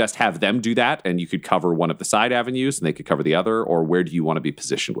could just have them do that, and you could cover one of the side avenues, and they could cover the other, or where do you want to be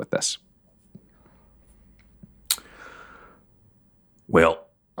positioned with this? Well,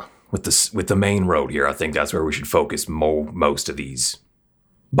 with the main road here, I think that's where we should focus most of these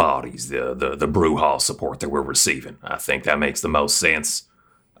bodies, the Bruja support that we're receiving. I think that makes the most sense.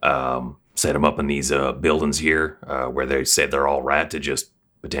 Set them up in these buildings here where they said they're all right to just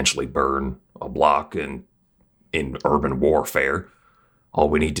potentially burn a block in urban warfare. All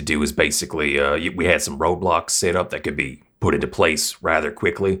we need to do is basically, we had some roadblocks set up that could be put into place rather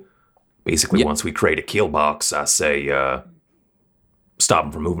quickly. Basically, Once we create a kill box, I say stop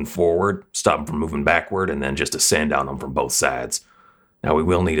them from moving forward, stop them from moving backward, and then just ascend on them from both sides. Now, we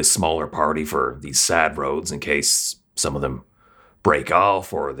will need a smaller party for these side roads in case some of them break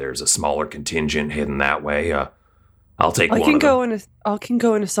off or there's a smaller contingent heading that way. I'll take one of them. I can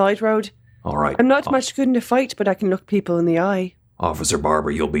go on a side road. All right. I'm not much good in a fight, but I can look people in the eye. Officer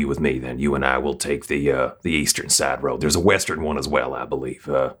Barber, you'll be with me then. You and I will take the eastern side road. There's a western one as well, I believe.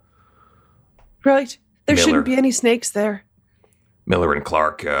 Right. There Miller. shouldn't be any snakes there. Miller and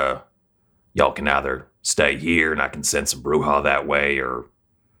Clark, y'all can either stay here and I can send some Bruja that way, or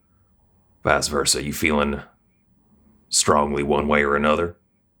vice versa. You feeling strongly one way or another?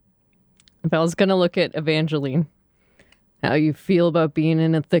 Val's gonna look at Evangeline. How you feel about being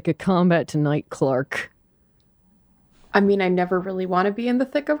in the thick of combat tonight, Clark? I mean, I never really want to be in the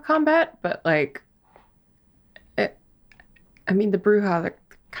thick of combat, but like, the Bruja are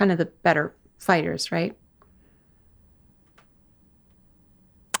kind of the better fighters, right?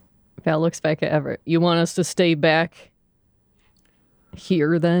 Val looks back at Everett. You want us to stay back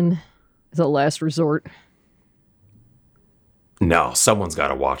here then? As a last resort? No, someone's got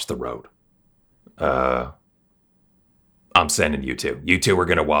to watch the road. I'm sending you two. You two are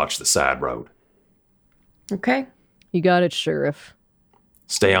going to watch the side road. Okay. You got it, Sheriff.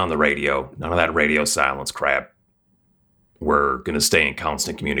 Stay on the radio. None of that radio silence crap. We're going to stay in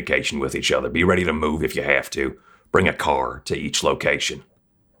constant communication with each other. Be ready to move if you have to. Bring a car to each location.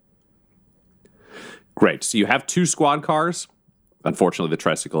 Great. So you have 2 squad cars. Unfortunately, the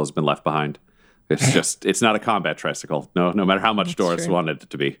tricycle has been left behind. It's not a combat tricycle. No matter how much Doris wanted it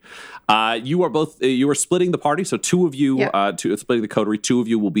to be. You are splitting the party. So 2 of you, splitting the coterie, 2 of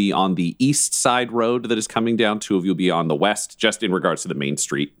you will be on the east side road that is coming down. 2 of you will be on the west, just in regards to the main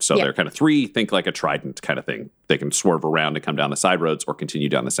street. So they're kind of 3, think like a trident kind of thing. They can swerve around and come down the side roads or continue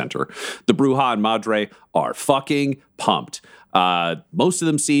down the center. The Bruja and Madre are fucking pumped. Most of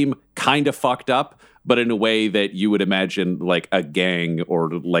them seem kind of fucked up, but in a way that you would imagine like a gang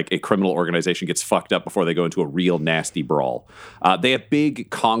or like a criminal organization gets fucked up before they go into a real nasty brawl. They have big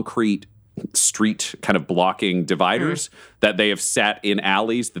concrete street kind of blocking dividers that they have sat in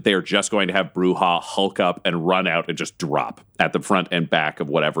alleys that they are just going to have Brujah hulk up and run out and just drop at the front and back of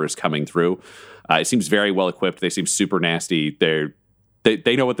whatever is coming through. It seems very well equipped. They seem super nasty.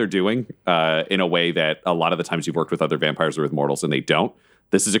 They know what they're doing in a way that a lot of the times you've worked with other vampires or with mortals and they don't.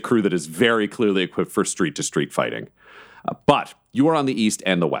 This is a crew that is very clearly equipped for street-to-street fighting. But you are on the east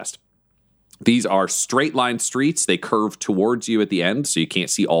and the west. These are straight-line streets. They curve towards you at the end, so you can't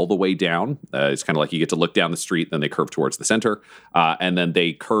see all the way down. It's kind of like you get to look down the street, then they curve towards the center, and then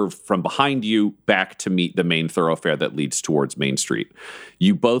they curve from behind you back to meet the main thoroughfare that leads towards Main Street.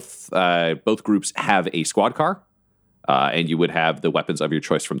 You both groups have a squad car, and you would have the weapons of your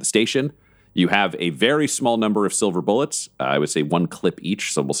choice from the station. You have a very small number of silver bullets. I would say 1 clip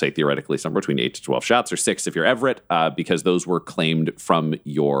each, so we'll say theoretically somewhere between 8 to 12 shots, or 6 if you're Everett, because those were claimed from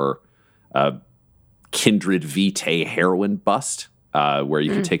your Kindred Vitae heroin bust, where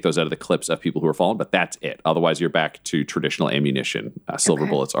you can take those out of the clips of people who are fallen, but that's it. Otherwise, you're back to traditional ammunition. Silver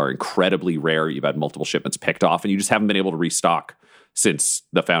bullets are incredibly rare. You've had multiple shipments picked off, and you just haven't been able to restock since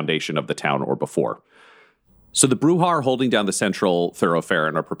the foundation of the town or before. So the Brujah are holding down the central thoroughfare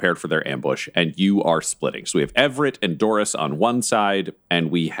and are prepared for their ambush, and you are splitting. So we have Everett and Doris on one side, and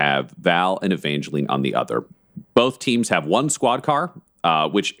we have Val and Evangeline on the other. Both teams have 1 squad car,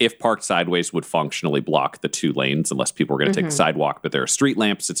 which, if parked sideways, would functionally block the 2 lanes unless people are going to take the sidewalk. But there are street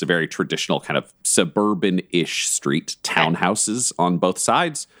lamps. It's a very traditional kind of suburban-ish street, townhouses on both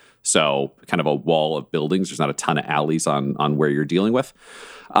sides. So kind of a wall of buildings. There's not a ton of alleys on where you're dealing with.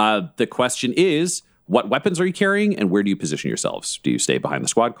 The question is, what weapons are you carrying, and where do you position yourselves? Do you stay behind the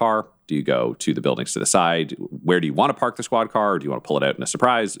squad car? Do you go to the buildings to the side? Where do you want to park the squad car, or do you want to pull it out in a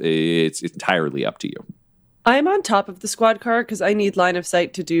surprise? It's entirely up to you. I'm on top of the squad car because I need line of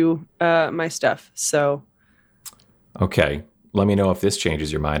sight to do my stuff. So, okay, let me know if this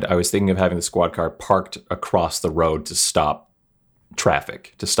changes your mind. I was thinking of having the squad car parked across the road to stop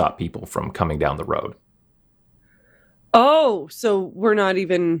traffic, to stop people from coming down the road. Oh, so we're not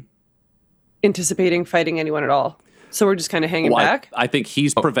even anticipating fighting anyone at all. So we're just kind of hanging back? I think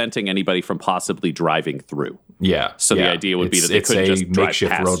he's preventing anybody from possibly driving through. Yeah. So the idea would be that they couldn't just drive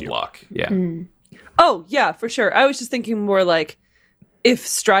makeshift past roadblock. You. Yeah. Oh, yeah, for sure. I was just thinking more like if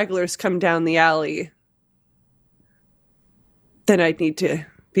stragglers come down the alley, then I'd need to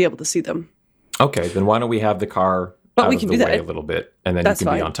be able to see them. Okay, then why don't we have the car out of the way a little bit, and then you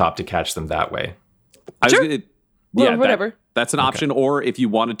can be on top to catch them that way. Sure. Whatever. That's an option. Or if you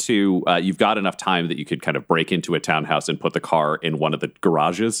wanted to, you've got enough time that you could kind of break into a townhouse and put the car in one of the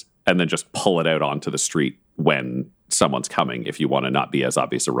garages and then just pull it out onto the street when someone's coming if you want to not be as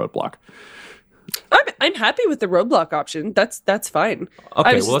obvious a roadblock. I'm happy with the roadblock option. That's fine. Okay,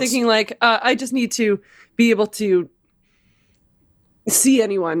 I was just thinking like I just need to be able to see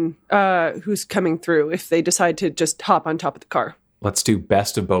anyone who's coming through if they decide to just hop on top of the car. Let's do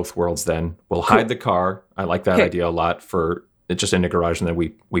best of both worlds then. We'll hide the car. I like that idea a lot for it just in the garage and then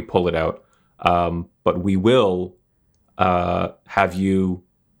we pull it out. But we will have you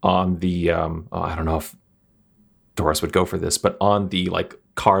on the I don't know if Doris would go for this, but on the like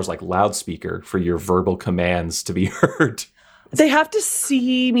car's like loudspeaker for your verbal commands to be heard. They have to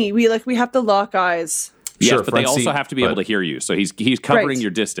see me. We have to lock eyes. Yes, sure, but they also have to be able to hear you. So he's covering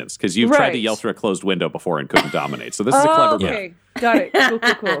your distance because you've tried to yell through a closed window before and couldn't dominate. So this is a clever move. Okay, got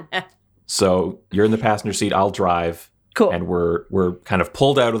it. Cool. So you're in the passenger seat. I'll drive. Cool. And we're kind of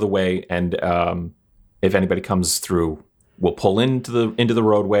pulled out of the way. And if anybody comes through, we'll pull into the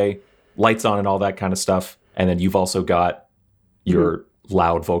roadway, lights on, and all that kind of stuff. And then you've also got your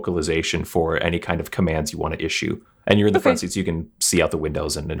loud vocalization for any kind of commands you want to issue. And you're in the front seat, so you can see out the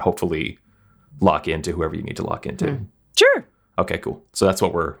windows and hopefully lock into whoever you need to lock into. Sure. Okay, cool. So that's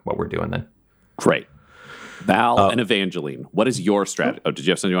what we're doing then. Great. Val and Evangeline, what is your strategy? Oh, did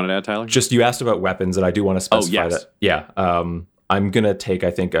you have something you wanted to add, Tyler? Just you asked about weapons, and I do want to specify that. Yeah. I'm going to take,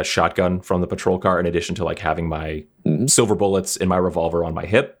 I think, a shotgun from the patrol car in addition to like having my silver bullets in my revolver on my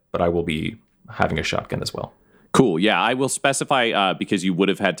hip, but I will be having a shotgun as well. Cool. Yeah, I will specify because you would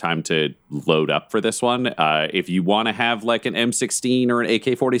have had time to load up for this one. If you want to have like an M16 or an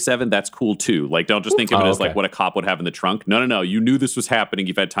AK-47, that's cool too. Like, don't just think of it as like what a cop would have in the trunk. No. You knew this was happening.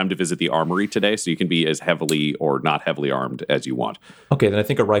 You've had time to visit the armory today, so you can be as heavily or not heavily armed as you want. Okay, then I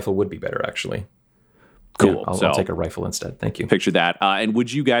think a rifle would be better, actually. Cool. Yeah, I'll take a rifle instead. Thank you. Picture that. And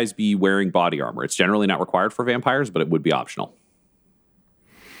would you guys be wearing body armor? It's generally not required for vampires, but it would be optional.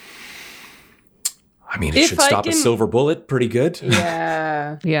 I mean, it should stop a silver bullet pretty good.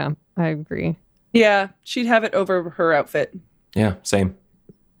 Yeah. Yeah, I agree. Yeah, she'd have it over her outfit. Yeah, same.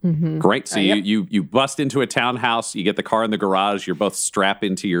 Mm-hmm. Great. So you bust into a townhouse, you get the car in the garage, you're both strap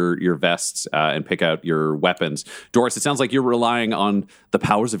into your vests and pick out your weapons. Doris, it sounds like you're relying on the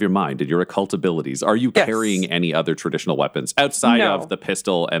powers of your mind and your occult abilities. Are you carrying any other traditional weapons outside of the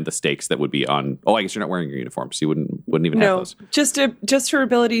pistol and the stakes that would be on? Oh, I guess you're not wearing your uniform, so you wouldn't even have those. Just her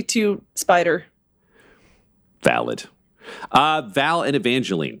ability to spider. Valid. Val and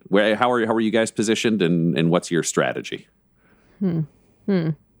Evangeline, how are you guys positioned, and what's your strategy?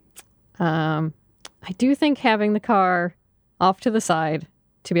 I do think having the car off to the side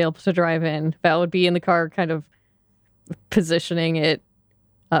to be able to drive in, Val would be in the car kind of positioning it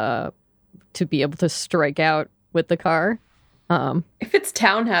to be able to strike out with the car. If it's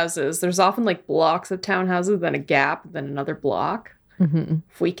townhouses, there's often like blocks of townhouses, then a gap, then another block. Mm-hmm.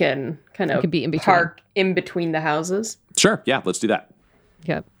 If we can kind of be in between. park in between the houses. Sure. Yeah, let's do that.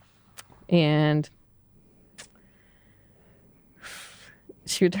 Yep. And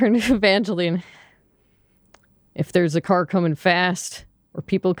she would turn to Evangeline. If there's a car coming fast or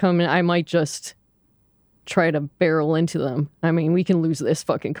people coming, I might just try to barrel into them. I mean, we can lose this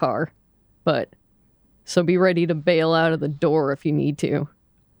fucking car. So be ready to bail out of the door if you need to.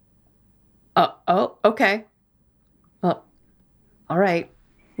 Oh, okay. Well, all right.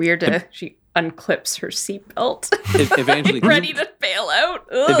 Weird. She unclips her seatbelt. Evangeline, ready to bail out.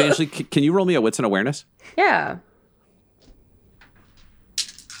 Ugh. Evangeline, can you roll me a wits and awareness? Yeah.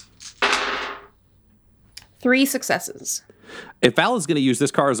 3 successes. If Val is going to use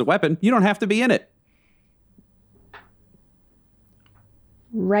this car as a weapon, you don't have to be in it.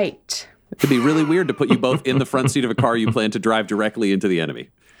 Right. It'd be really weird to put you both in the front seat of a car you plan to drive directly into the enemy.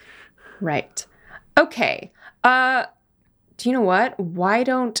 Right. Okay. Do you know what? Why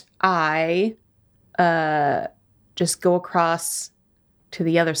don't I just go across to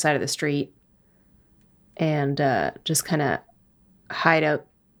the other side of the street and just kind of hide out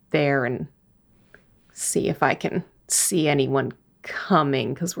there and see if I can see anyone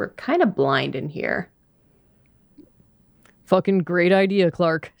coming, because we're kind of blind in here. Fucking great idea,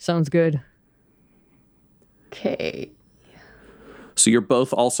 Clark. Sounds good. Okay. So you're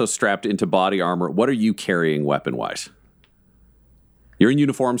both also strapped into body armor. What are you carrying weapon-wise? You're in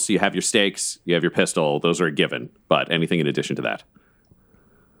uniform, so you have your stakes, you have your pistol. Those are a given. But anything in addition to that?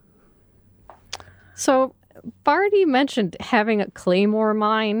 So Barty mentioned having a claymore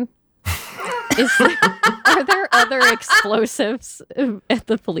mine. Are there other explosives at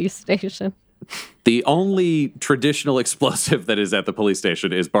the police station? The only traditional explosive that is at the police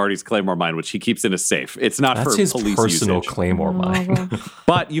station is Barty's claymore mine, which he keeps in a safe. It's not That's for his police personal usage. claymore mine.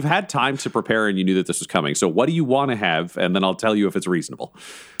 But you've had time to prepare and you knew that this was coming. So what do you want to have? And then I'll tell you if it's reasonable.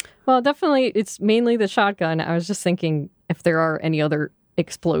 Well, definitely, it's mainly the shotgun. I was just thinking if there are any other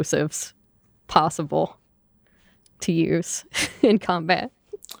explosives possible to use in combat.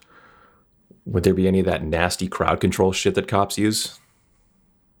 Would there be any of that nasty crowd control shit that cops use?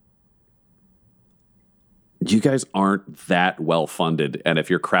 You guys aren't that well funded, and if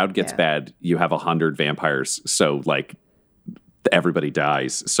your crowd gets bad, you have 100 vampires, so like everybody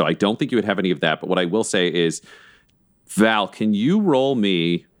dies. So I don't think you would have any of that. But what I will say is, Val, can you roll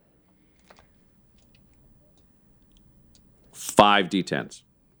me 5 d10s?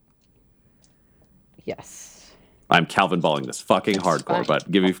 Yes. I'm Calvin balling this fucking hardcore, but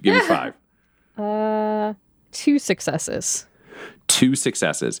give me 5. 2 successes. 2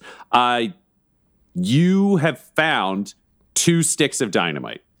 successes. You have found 2 sticks of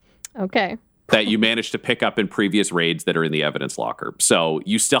dynamite. Okay. That you managed to pick up in previous raids that are in the evidence locker. So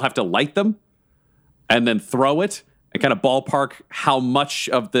you still have to light them and then throw it and kind of ballpark how much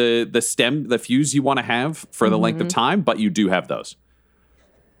of the fuse you want to have for the length of time, but you do have those.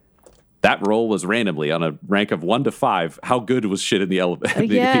 That roll was randomly on a rank of 1 to 5. How good was shit in the evidence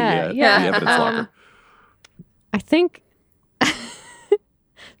locker? I think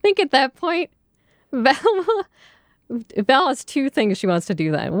at that point, Val has 2 things she wants to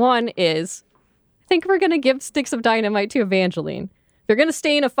do then. One is, I think we're going to give sticks of dynamite to Evangeline. If you're going to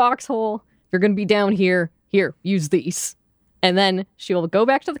stay in a foxhole, if you're going to be down here, use these. And then she'll go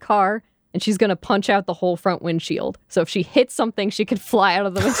back to the car, and she's going to punch out the whole front windshield. So if she hits something, she could fly out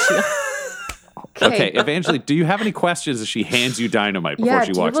of the windshield. Okay, Evangeline, do you have any questions as she hands you dynamite before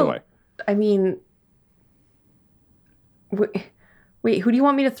she walks away? I mean, wait, who do you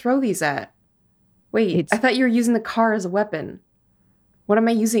want me to throw these at? Wait, I thought you were using the car as a weapon. What am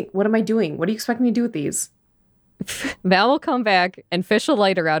I using? What am I doing? What do you expect me to do with these? Val will come back and fish a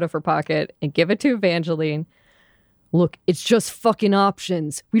lighter out of her pocket and give it to Evangeline. Look, it's just fucking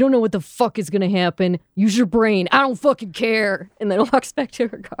options. We don't know what the fuck is going to happen. Use your brain. I don't fucking care. And then walks back to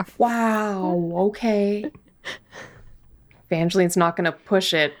her car. Wow. Okay. Evangeline's not going to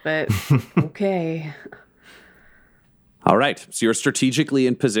push it, but okay. All right, so you're strategically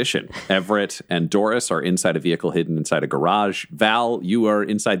in position. Everett and Doris are inside a vehicle hidden inside a garage. Val, you are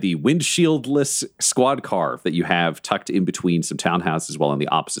inside the windshieldless squad car that you have tucked in between some townhouses while on the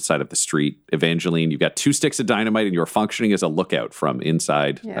opposite side of the street. Evangeline, you've got 2 sticks of dynamite and you're functioning as a lookout from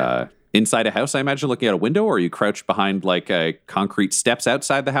inside inside a house, I imagine, looking out a window, or are you crouched behind like concrete steps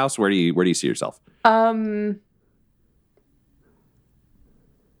outside the house? Where do you see yourself?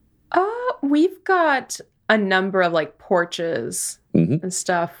 We've got a number of like porches and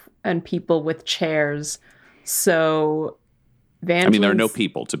stuff and people with chairs. So I mean, there are no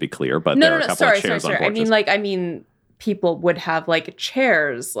people, to be clear, but there are a couple of chairs on porches. I mean, people would have like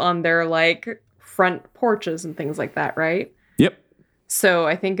chairs on their like front porches and things like that, right? Yep. So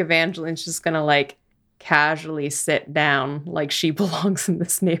I think Evangeline's just going to like casually sit down like she belongs in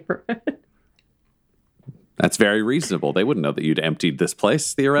this neighborhood. That's very reasonable. They wouldn't know that you'd emptied this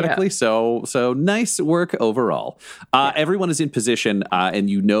place, theoretically. Yeah. So nice work overall. Everyone is in position,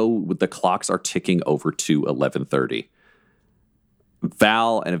 and you know the clocks are ticking over to 11:30.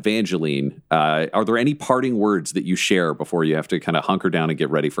 Val and Evangeline, are there any parting words that you share before you have to kind of hunker down and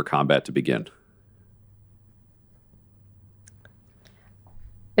get ready for combat to begin?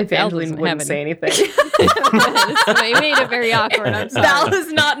 Evangeline wouldn't say anything. They made it very awkward. I'm sorry. Val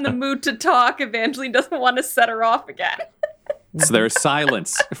is not in the mood to talk. Evangeline doesn't want to set her off again. So there's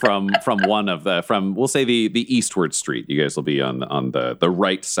silence from one of we'll say the eastward street. You guys will be on the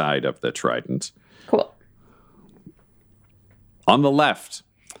right side of the Trident. Cool. On the left,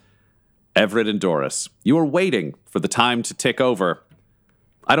 Everett and Doris. You are waiting for the time to tick over.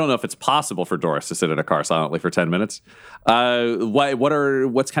 I don't know if it's possible for Doris to sit in a car silently for 10 minutes.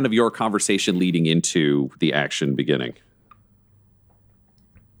 What's kind of your conversation leading into the action beginning?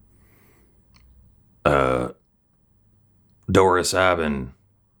 Doris, I've been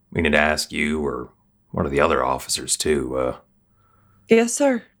meaning to ask you, or one of the other officers too. Yes,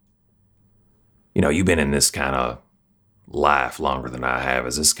 sir. You know, you've been in this kind of life longer than I have.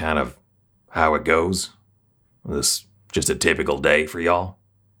 Is this kind of how it goes? Is this just a typical day for y'all?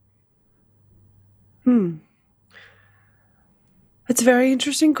 That's a very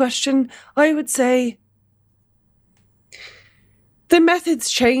interesting question. I would say the methods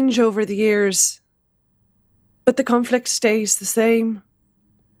change over the years, but the conflict stays the same.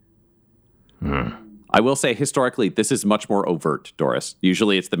 I will say, historically, this is much more overt, Doris.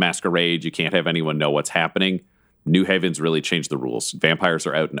 Usually it's the masquerade. You can't have anyone know what's happening. New Haven's really changed the rules. Vampires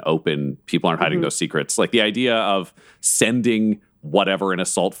are out and open. People aren't hiding those secrets. Like the idea of sending whatever an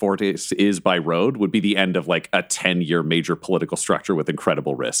assault force is by road would be the end of like a 10-year major political structure with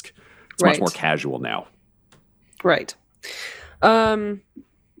incredible risk. It's much more casual now. Right. There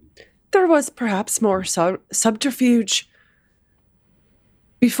was perhaps more subterfuge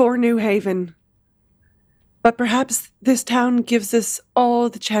before New Haven. But perhaps this town gives us all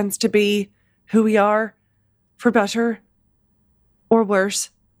the chance to be who we are, for better or worse.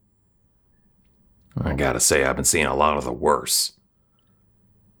 I gotta say, I've been seeing a lot of the worse.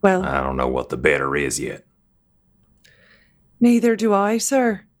 Well, I don't know what the better is yet. Neither do I,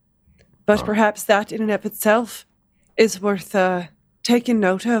 sir. But perhaps that in and of itself is worth taking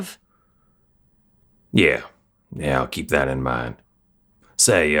note of. Yeah, I'll keep that in mind.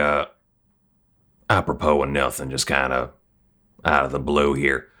 Say, apropos of nothing, just kind of out of the blue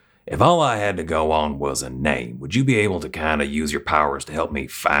here. If all I had to go on was a name, would you be able to kind of use your powers to help me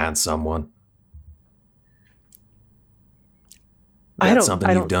find someone? That's something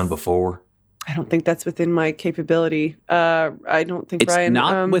you've done before? I don't think that's within my capability. I don't think it's Ryan...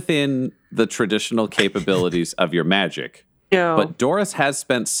 not within the traditional capabilities of your magic. No. But Doris has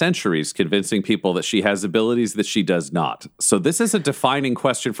spent centuries convincing people that she has abilities that she does not. So this is a defining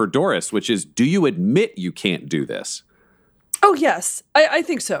question for Doris, which is, do you admit you can't do this? Oh, yes. I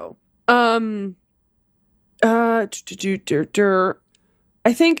think so. I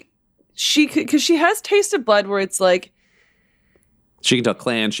think she could, because she has Taste of Blood where it's like, she can tell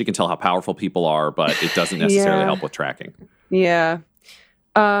clans, she can tell how powerful people are, but it doesn't necessarily help with tracking. Yeah.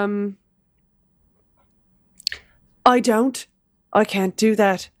 I can't do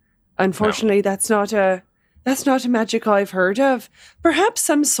that. Unfortunately, No. that's not a magic I've heard of. Perhaps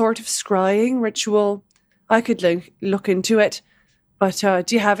some sort of scrying ritual. I could look into it. But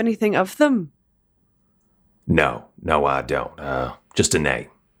do you have anything of them? No, I don't. Just a name.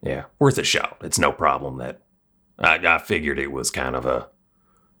 Yeah, worth a shot. It's no problem that I figured it was kind of a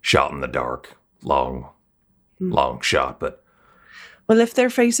shot in the dark, long shot, but... Well, if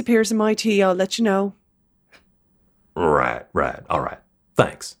their face appears in my tea, I'll let you know. Right. All right.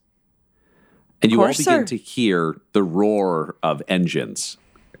 Thanks. And you all begin to hear the roar of engines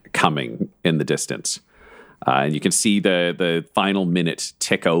coming in the distance. And you can see the final minute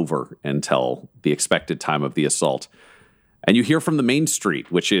tick over until the expected time of the assault. And you hear from the main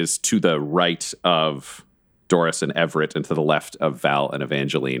street, which is to the right of Doris and Everett and to the left of Val and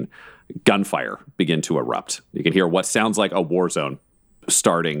Evangeline, gunfire begin to erupt. You can hear what sounds like a war zone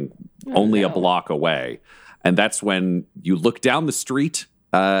starting only a block away. And that's when you look down the street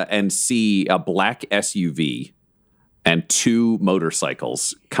and see a black SUV and 2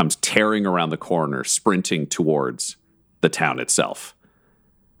 motorcycles comes tearing around the corner, sprinting towards the town itself.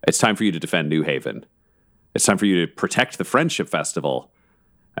 It's time for you to defend New Haven. It's time for you to protect the Friendship Festival.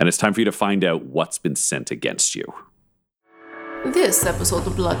 And it's time for you to find out what's been sent against you. This episode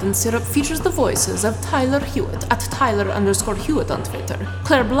of Blood and Syrup features the voices of Tyler Hewitt at Tyler_Hewitt on Twitter,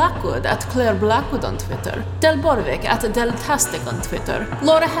 Claire Blackwood at Claire Blackwood on Twitter, Del Borvik at Deltastic on Twitter,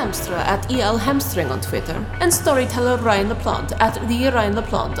 Laura Hamstra at EL Hamstring on Twitter, and storyteller Ryan LaPlante at the Ryan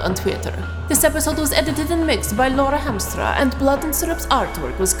LaPlante on Twitter. This episode was edited and mixed by Laura Hamstra, and Blood and Syrup's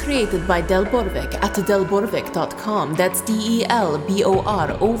artwork was created by Del Borvik at delborvik.com. That's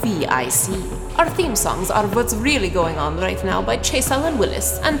DELBOROVIC. Our theme songs are What's Really Going On Right Now by Chase Allen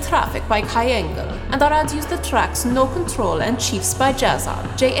Willis and Traffic by Kai Engel, and our ads use the tracks No Control and Chiefs by Jazzar,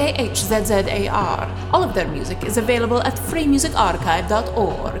 JAHZZAR. All of their music is available at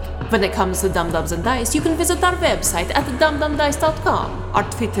freemusicarchive.org. When it comes to Dum Dums and Dice, you can visit our website at dumdumdice.com, our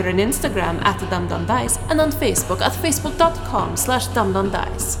Twitter and Instagram at dumdumdice, and on Facebook at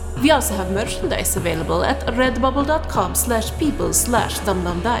facebook.com/dumdumdice. We also have merchandise available at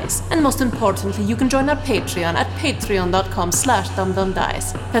redbubble.com/people/dumdumdice. And most importantly, you can join our Patreon at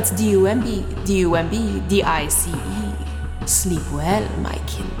patreon.com/dumdumdice. That's DUMBDICE. Sleep well, my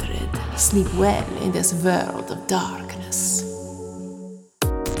kindred. Sleep well in this world of darkness.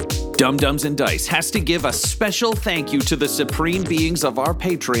 Dum Dums and Dice has to give a special thank you to the supreme beings of our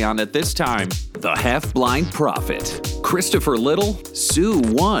Patreon at this time. The Half-Blind Prophet, Christopher Little, Sue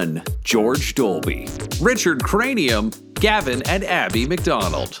One, George Dolby, Richard Cranium, Gavin and Abby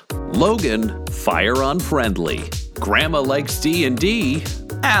McDonald, Logan, Fire Unfriendly, Grandma Likes D&D,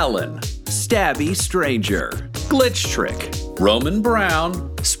 Alan, Stabby Stranger, Glitch Trick, Roman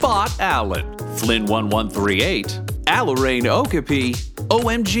Brown, Spot Allen, Flynn 1138, Alarain Okapi,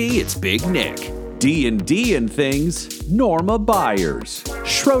 OMG, it's Big Nick, D&D and Things, Norma Byers,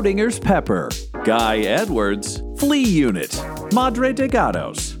 Schrodinger's Pepper, Guy Edwards, Flea Unit, Madre de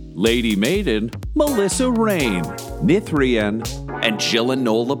Gatos, Lady Maiden, Melissa Rain, Nithrian, and Jill and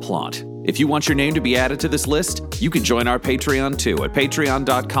Noel LaPlante. If you want your name to be added to this list, you can join our Patreon too at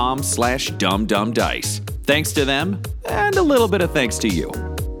patreon.com/dumdumdice. Thanks to them, and a little bit of thanks to you.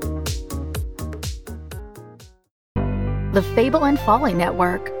 The Fable and Folly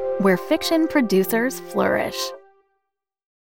Network, where fiction producers flourish.